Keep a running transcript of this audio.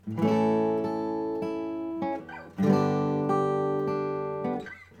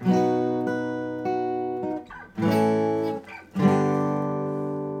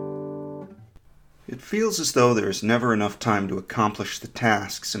feels as though there is never enough time to accomplish the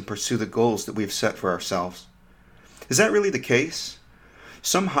tasks and pursue the goals that we have set for ourselves. Is that really the case?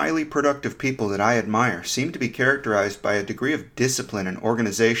 Some highly productive people that I admire seem to be characterized by a degree of discipline and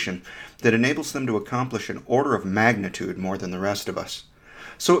organization that enables them to accomplish an order of magnitude more than the rest of us.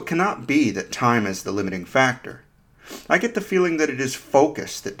 So it cannot be that time is the limiting factor. I get the feeling that it is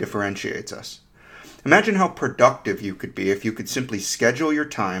focus that differentiates us. Imagine how productive you could be if you could simply schedule your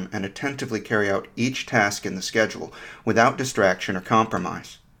time and attentively carry out each task in the schedule without distraction or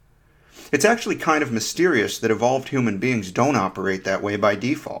compromise. It's actually kind of mysterious that evolved human beings don't operate that way by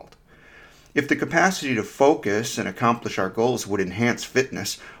default. If the capacity to focus and accomplish our goals would enhance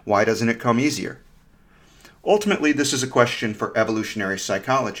fitness, why doesn't it come easier? Ultimately, this is a question for evolutionary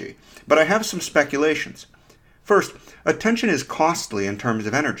psychology, but I have some speculations. First, attention is costly in terms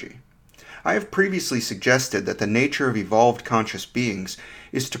of energy. I have previously suggested that the nature of evolved conscious beings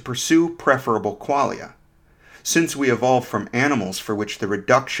is to pursue preferable qualia. Since we evolved from animals for which the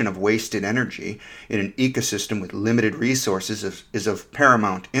reduction of wasted energy in an ecosystem with limited resources is of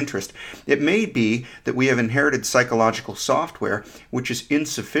paramount interest, it may be that we have inherited psychological software which is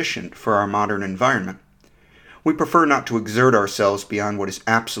insufficient for our modern environment. We prefer not to exert ourselves beyond what is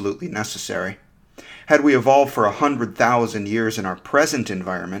absolutely necessary. Had we evolved for 100,000 years in our present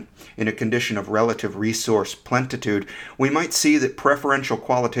environment, in a condition of relative resource plentitude, we might see that preferential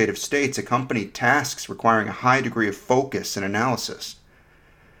qualitative states accompany tasks requiring a high degree of focus and analysis.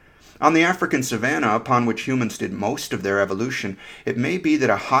 On the African savanna, upon which humans did most of their evolution, it may be that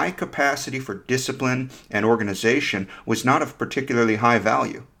a high capacity for discipline and organization was not of particularly high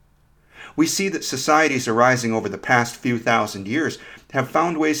value. We see that societies arising over the past few thousand years have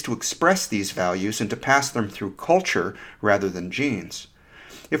found ways to express these values and to pass them through culture rather than genes.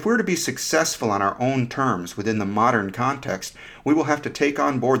 If we're to be successful on our own terms within the modern context, we will have to take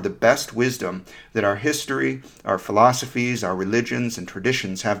on board the best wisdom that our history, our philosophies, our religions, and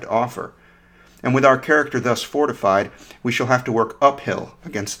traditions have to offer. And with our character thus fortified, we shall have to work uphill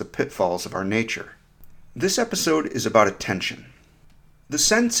against the pitfalls of our nature. This episode is about attention. The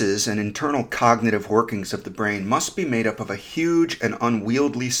senses and internal cognitive workings of the brain must be made up of a huge and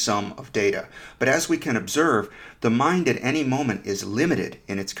unwieldy sum of data, but as we can observe, the mind at any moment is limited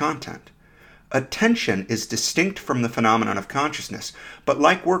in its content. Attention is distinct from the phenomenon of consciousness, but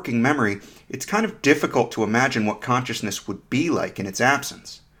like working memory, it's kind of difficult to imagine what consciousness would be like in its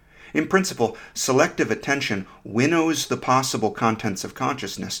absence. In principle, selective attention winnows the possible contents of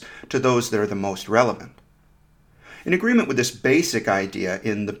consciousness to those that are the most relevant. In agreement with this basic idea,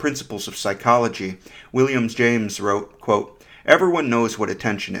 in The Principles of Psychology, William James wrote, quote, "Everyone knows what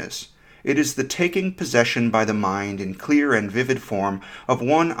attention is. It is the taking possession by the mind in clear and vivid form of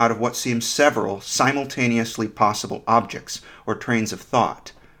one out of what seems several simultaneously possible objects or trains of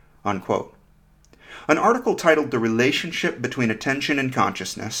thought." Unquote. An article titled The Relationship Between Attention and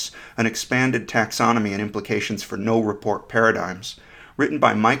Consciousness, an Expanded Taxonomy and Implications for No-Report Paradigms, written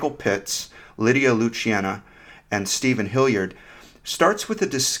by Michael Pitts, Lydia Lutsyshyna, and Steven Hillyard, starts with a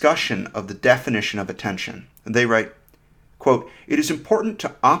discussion of the definition of attention. They write, quote, "It is important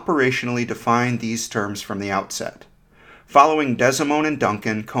to operationally define these terms from the outset. Following Desimone and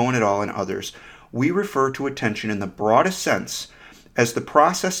Duncan, Cohen et al., and others, we refer to attention in the broadest sense as the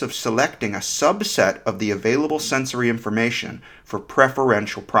process of selecting a subset of the available sensory information for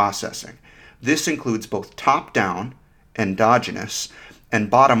preferential processing. This includes both top-down, endogenous, and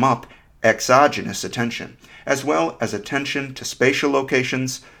bottom-up, exogenous attention, as well as attention to spatial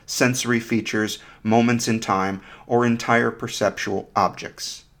locations, sensory features, moments in time, or entire perceptual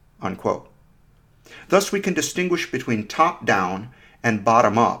objects." Unquote. Thus we can distinguish between top-down and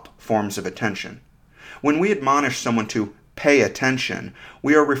bottom-up forms of attention. When we admonish someone to pay attention,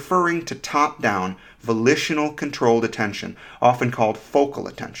 we are referring to top-down, volitional controlled attention, often called focal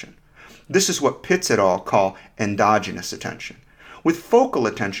attention. This is what Pitts et al. Call endogenous attention. With focal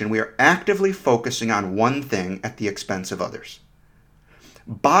attention, we are actively focusing on one thing at the expense of others.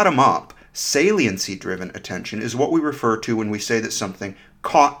 Bottom-up, saliency-driven attention is what we refer to when we say that something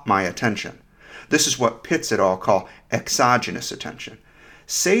caught my attention. This is what Pitts et al. Call exogenous attention.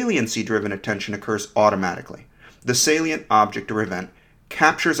 Saliency-driven attention occurs automatically. The salient object or event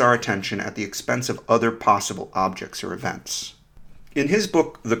captures our attention at the expense of other possible objects or events. In his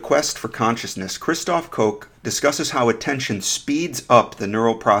book, The Quest for Consciousness, Christof Koch discusses how attention speeds up the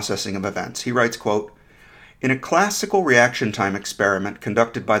neural processing of events. He writes, quote, "In a classical reaction time experiment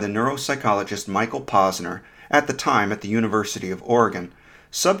conducted by the neuropsychologist Michael Posner, at the time at the University of Oregon,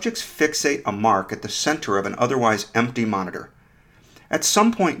 subjects fixate a mark at the center of an otherwise empty monitor. At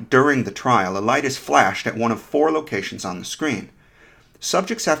some point during the trial, a light is flashed at one of 4 locations on the screen.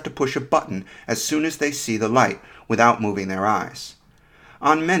 Subjects have to push a button as soon as they see the light without moving their eyes.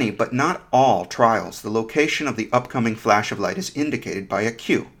 On many, but not all, trials, the location of the upcoming flash of light is indicated by a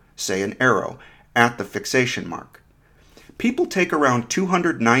cue, say an arrow, at the fixation mark. People take around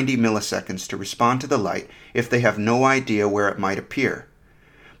 290 milliseconds to respond to the light if they have no idea where it might appear,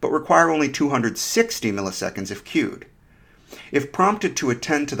 but require only 260 milliseconds if cued. If prompted to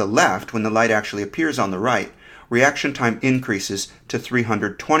attend to the left when the light actually appears on the right, reaction time increases to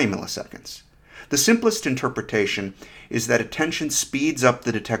 320 milliseconds. The simplest interpretation is that attention speeds up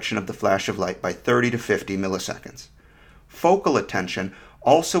the detection of the flash of light by 30 to 50 milliseconds. Focal attention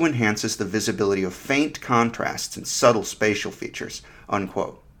also enhances the visibility of faint contrasts and subtle spatial features,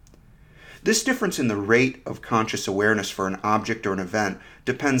 unquote. This difference in the rate of conscious awareness for an object or an event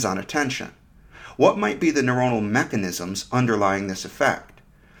depends on attention. What might be the neuronal mechanisms underlying this effect?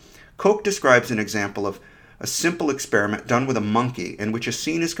 Koch describes an example of a simple experiment done with a monkey in which a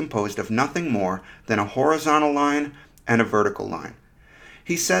scene is composed of nothing more than a horizontal line and a vertical line.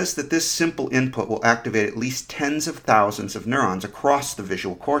 He says that this simple input will activate at least tens of thousands of neurons across the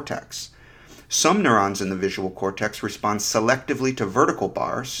visual cortex. Some neurons in the visual cortex respond selectively to vertical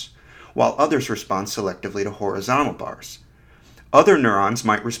bars, while others respond selectively to horizontal bars. Other neurons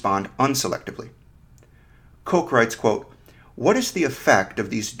might respond unselectively. Koch writes, quote, "What is the effect of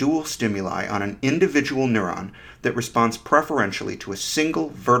these dual stimuli on an individual neuron that responds preferentially to a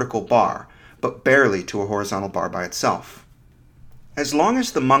single vertical bar, but barely to a horizontal bar by itself?" As long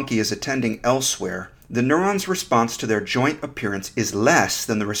as the monkey is attending elsewhere, the neuron's response to their joint appearance is less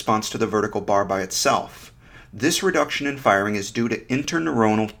than the response to the vertical bar by itself. This reduction in firing is due to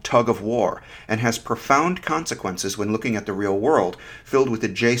interneuronal tug-of-war and has profound consequences when looking at the real world, filled with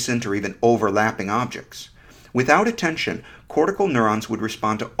adjacent or even overlapping objects. Without attention, cortical neurons would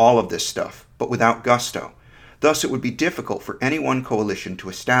respond to all of this stuff, but without gusto. Thus, it would be difficult for any one coalition to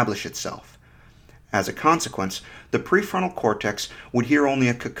establish itself. As a consequence, the prefrontal cortex would hear only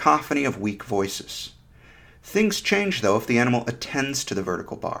a cacophony of weak voices. Things change, though, if the animal attends to the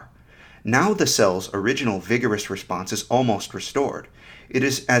vertical bar. Now the cell's original vigorous response is almost restored. It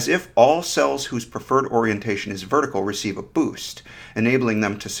is as if all cells whose preferred orientation is vertical receive a boost, enabling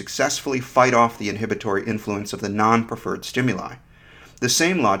them to successfully fight off the inhibitory influence of the non-preferred stimuli. The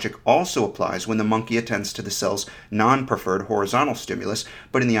same logic also applies when the monkey attends to the cell's non-preferred horizontal stimulus,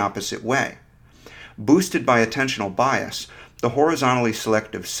 but in the opposite way. Boosted by attentional bias, the horizontally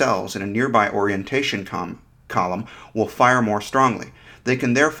selective cells in a nearby orientation column will fire more strongly. They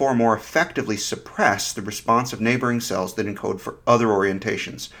can therefore more effectively suppress the response of neighboring cells that encode for other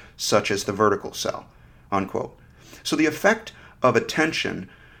orientations, such as the vertical cell, unquote. So the effect of attention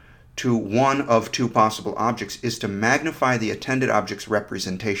to one of two possible objects is to magnify the attended object's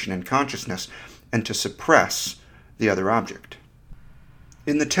representation in consciousness and to suppress the other object.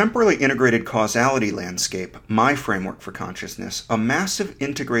 In the temporally integrated causality landscape, my framework for consciousness, a massive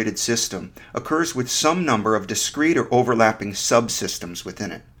integrated system occurs with some number of discrete or overlapping subsystems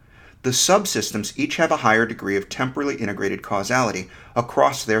within it. The subsystems each have a higher degree of temporally integrated causality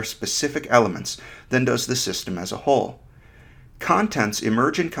across their specific elements than does the system as a whole. Contents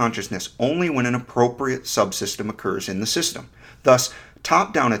emerge in consciousness only when an appropriate subsystem occurs in the system. Thus,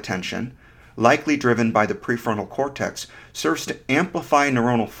 top-down attention, likely driven by the prefrontal cortex, serves to amplify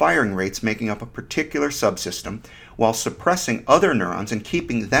neuronal firing rates making up a particular subsystem while suppressing other neurons and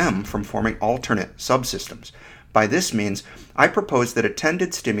keeping them from forming alternate subsystems. By this means, I propose that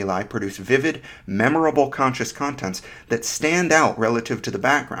attended stimuli produce vivid, memorable conscious contents that stand out relative to the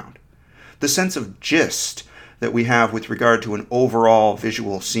background. The sense of gist that we have with regard to an overall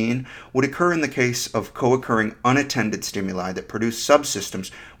visual scene would occur in the case of co-occurring unattended stimuli that produce subsystems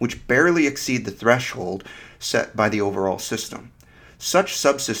which barely exceed the threshold set by the overall system. Such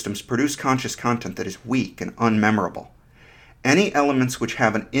subsystems produce conscious content that is weak and unmemorable. Any elements which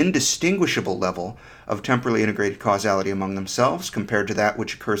have an indistinguishable level of temporally integrated causality among themselves compared to that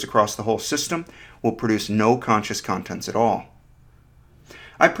which occurs across the whole system will produce no conscious contents at all.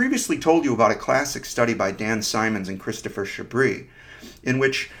 I previously told you about a classic study by Dan Simons and Christopher Koch, in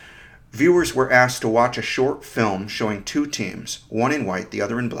which viewers were asked to watch a short film showing two teams, one in white, the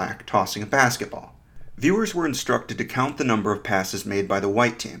other in black, tossing a basketball. Viewers were instructed to count the number of passes made by the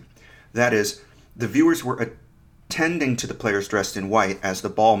white team. That is, the viewers were attending to the players dressed in white as the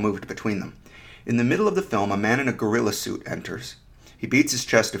ball moved between them. In the middle of the film, a man in a gorilla suit enters. He beats his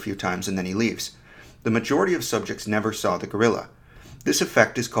chest a few times and then he leaves. The majority of subjects never saw the gorilla. This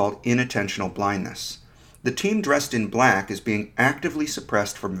effect is called inattentional blindness. The team dressed in black is being actively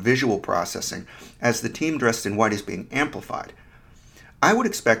suppressed from visual processing, as the team dressed in white is being amplified. I would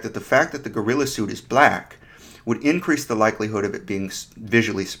expect that the fact that the gorilla suit is black would increase the likelihood of it being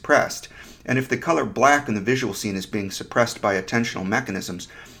visually suppressed. And if the color black in the visual scene is being suppressed by attentional mechanisms,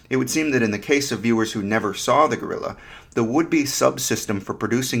 it would seem that in the case of viewers who never saw the gorilla, the would-be subsystem for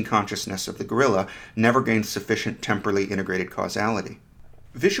producing consciousness of the gorilla never gained sufficient temporally integrated causality.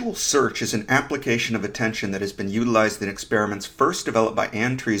 Visual search is an application of attention that has been utilized in experiments first developed by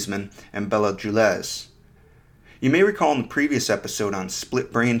Anne Treisman and Bella Julez. You may recall in the previous episode on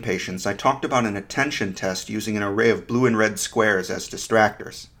split brain patients, I talked about an attention test using an array of blue and red squares as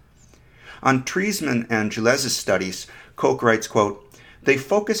distractors. On Treisman and Julez's studies, Koch writes, quote, "They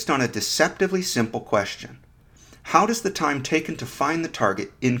focused on a deceptively simple question. How does the time taken to find the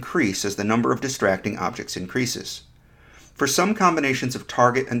target increase as the number of distracting objects increases? For some combinations of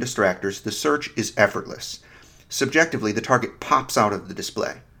target and distractors, the search is effortless. Subjectively, the target pops out of the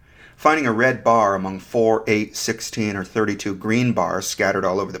display. Finding a red bar among 4, 8, 16, or 32 green bars scattered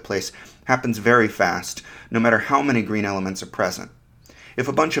all over the place happens very fast, no matter how many green elements are present. If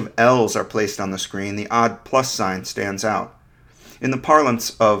a bunch of L's are placed on the screen, the odd plus sign stands out. In the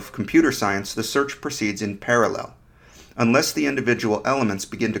parlance of computer science, the search proceeds in parallel, unless the individual elements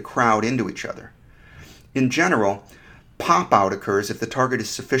begin to crowd into each other. In general, pop-out occurs if the target is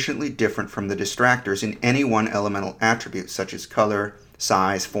sufficiently different from the distractors in any one elemental attribute, such as color,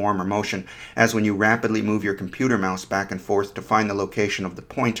 size, form, or motion, as when you rapidly move your computer mouse back and forth to find the location of the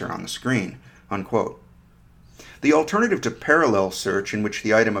pointer on the screen." Unquote. The alternative to parallel search, in which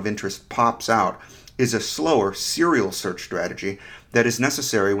the item of interest pops out, is a slower serial search strategy that is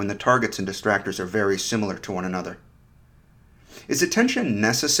necessary when the targets and distractors are very similar to one another. Is attention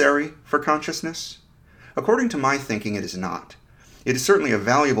necessary for consciousness? According to my thinking, it is not. It is certainly a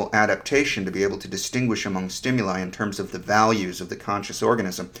valuable adaptation to be able to distinguish among stimuli in terms of the values of the conscious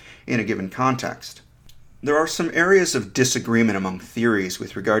organism in a given context. There are some areas of disagreement among theories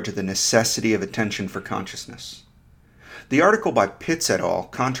with regard to the necessity of attention for consciousness. The article by Pitts et al.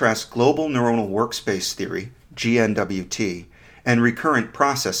 Contrasts global neuronal workspace theory, GNWT, and recurrent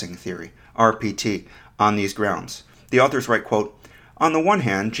processing theory, RPT, on these grounds. The authors write, quote, "On the one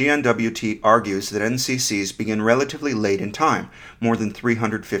hand, GNWT argues that NCCs begin relatively late in time, more than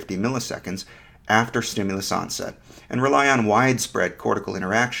 350 milliseconds, after stimulus onset, and rely on widespread cortical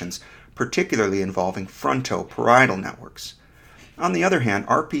interactions, particularly involving frontoparietal networks. On the other hand,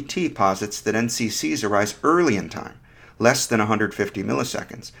 RPT posits that NCCs arise early in time, less than 150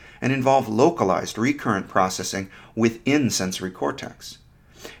 milliseconds, and involve localized recurrent processing within sensory cortex.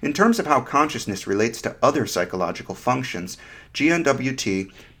 In terms of how consciousness relates to other psychological functions,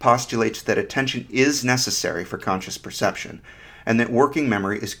 GNWT postulates that attention is necessary for conscious perception, and that working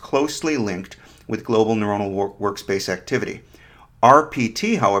memory is closely linked with global neuronal workspace activity.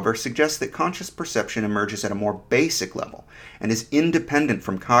 RPT, however, suggests that conscious perception emerges at a more basic level and is independent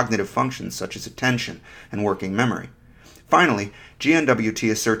from cognitive functions such as attention and working memory. Finally, GNWT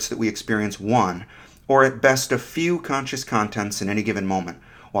asserts that we experience one, or at best a few conscious contents in any given moment,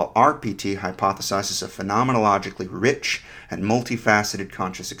 while RPT hypothesizes a phenomenologically rich and multifaceted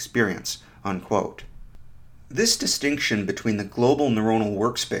conscious experience." Unquote. This distinction between the global neuronal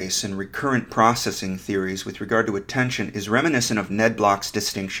workspace and recurrent processing theories with regard to attention is reminiscent of Ned Block's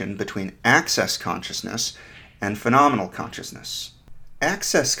distinction between access consciousness and phenomenal consciousness.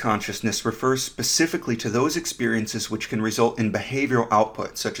 Access consciousness refers specifically to those experiences which can result in behavioral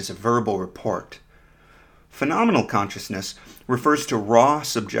output, such as a verbal report. Phenomenal consciousness refers to raw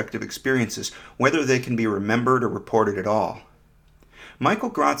subjective experiences, whether they can be remembered or reported at all. Michael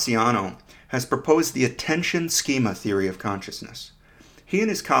Graziano has proposed the attention schema theory of consciousness. He and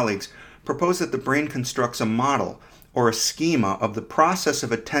his colleagues propose that the brain constructs a model or a schema of the process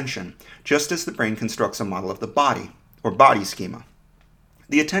of attention, just as the brain constructs a model of the body, or body schema.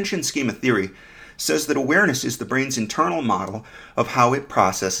 The attention schema theory says that awareness is the brain's internal model of how it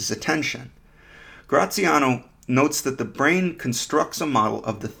processes attention. Graziano notes that the brain constructs a model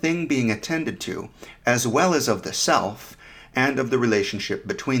of the thing being attended to, as well as of the self, and of the relationship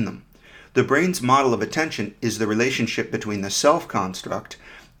between them. The brain's model of attention is the relationship between the self construct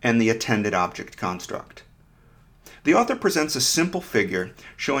and the attended object construct. The author presents a simple figure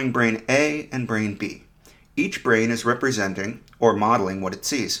showing brain A and brain B. Each brain is representing or modeling what it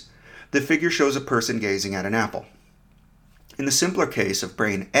sees. The figure shows a person gazing at an apple. In the simpler case of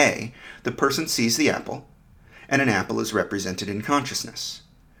brain A, the person sees the apple, and an apple is represented in consciousness.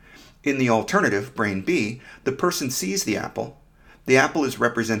 In the alternative, brain B, the person sees the apple is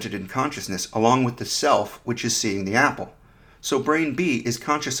represented in consciousness along with the self which is seeing the apple. So brain B is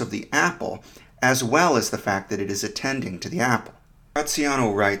conscious of the apple as well as the fact that it is attending to the apple.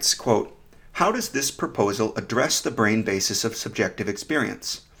 Graziano writes, quote, "How does this proposal address the brain basis of subjective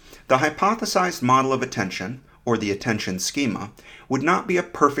experience? The hypothesized model of attention, or the attention schema, would not be a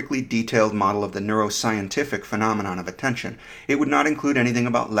perfectly detailed model of the neuroscientific phenomenon of attention. It would not include anything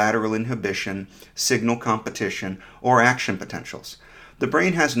about lateral inhibition, signal competition, or action potentials. The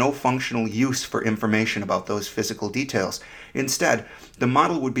brain has no functional use for information about those physical details. Instead, the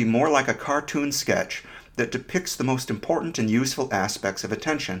model would be more like a cartoon sketch that depicts the most important and useful aspects of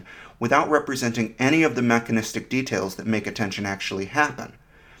attention without representing any of the mechanistic details that make attention actually happen.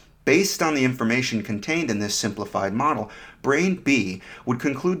 Based on the information contained in this simplified model, Brain B would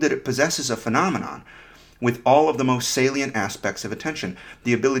conclude that it possesses a phenomenon with all of the most salient aspects of attention: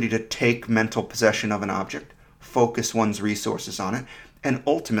 the ability to take mental possession of an object, focus one's resources on it, and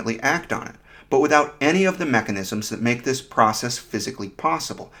ultimately act on it, but without any of the mechanisms that make this process physically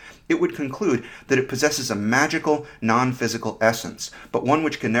possible. It would conclude that it possesses a magical, non-physical essence, but one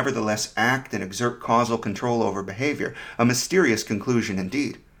which can nevertheless act and exert causal control over behavior, a mysterious conclusion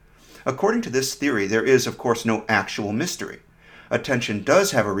indeed. According to this theory, there is, of course, no actual mystery. Attention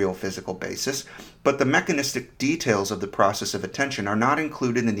does have a real physical basis, but the mechanistic details of the process of attention are not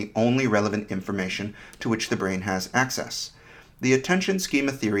included in the only relevant information to which the brain has access. The attention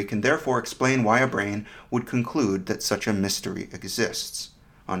schema theory can therefore explain why a brain would conclude that such a mystery exists."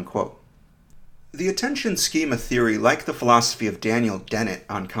 Unquote. The attention schema theory, like the philosophy of Daniel Dennett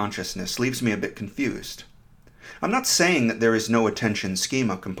on consciousness, leaves me a bit confused. I'm not saying that there is no attention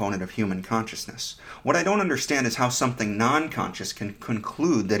schema component of human consciousness. What I don't understand is how something non-conscious can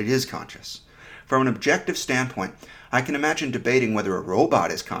conclude that it is conscious. From an objective standpoint, I can imagine debating whether a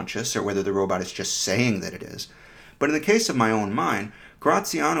robot is conscious or whether the robot is just saying that it is. But in the case of my own mind,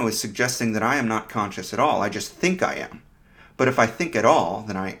 Graziano is suggesting that I am not conscious at all. I just think I am. But if I think at all,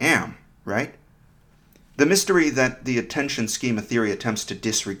 then I am, right? The mystery that the attention schema theory attempts to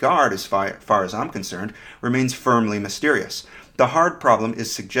disregard, as far as I'm concerned, remains firmly mysterious. The hard problem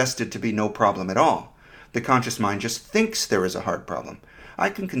is suggested to be no problem at all. The conscious mind just thinks there is a hard problem. I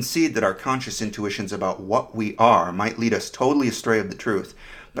can concede that our conscious intuitions about what we are might lead us totally astray of the truth,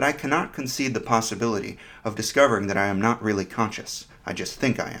 but I cannot concede the possibility of discovering that I am not really conscious. I just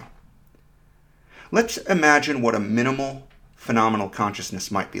think I am. Let's imagine what a minimal phenomenal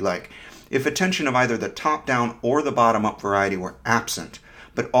consciousness might be like. If attention of either the top-down or the bottom-up variety were absent,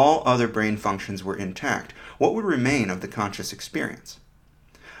 but all other brain functions were intact, what would remain of the conscious experience?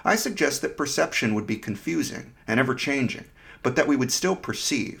 I suggest that perception would be confusing and ever-changing, but that we would still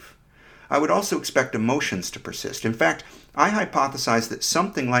perceive. I would also expect emotions to persist. In fact, I hypothesize that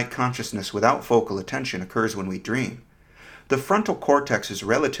something like consciousness without focal attention occurs when we dream. The frontal cortex is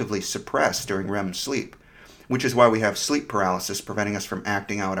relatively suppressed during REM sleep, which is why we have sleep paralysis preventing us from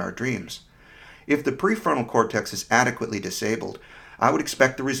acting out our dreams. If the prefrontal cortex is adequately disabled, I would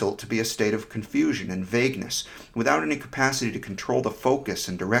expect the result to be a state of confusion and vagueness, without any capacity to control the focus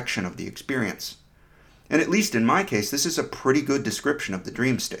and direction of the experience. And at least in my case, this is a pretty good description of the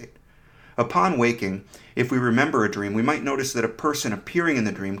dream state. Upon waking, if we remember a dream, we might notice that a person appearing in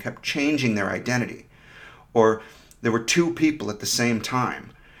the dream kept changing their identity, or there were two people at the same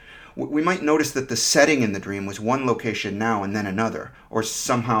time. We might notice that the setting in the dream was one location now and then another, or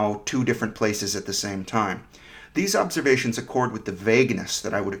somehow two different places at the same time. These observations accord with the vagueness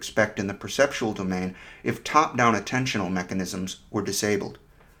that I would expect in the perceptual domain if top-down attentional mechanisms were disabled.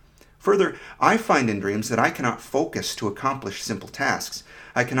 Further, I find in dreams that I cannot focus to accomplish simple tasks.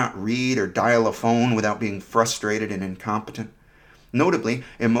 I cannot read or dial a phone without being frustrated and incompetent. Notably,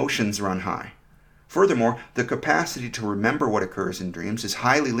 emotions run high. Furthermore, the capacity to remember what occurs in dreams is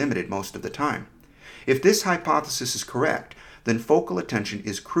highly limited most of the time. If this hypothesis is correct, then focal attention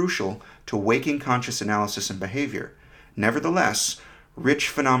is crucial to waking conscious analysis and behavior. Nevertheless, rich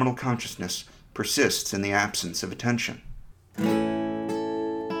phenomenal consciousness persists in the absence of attention.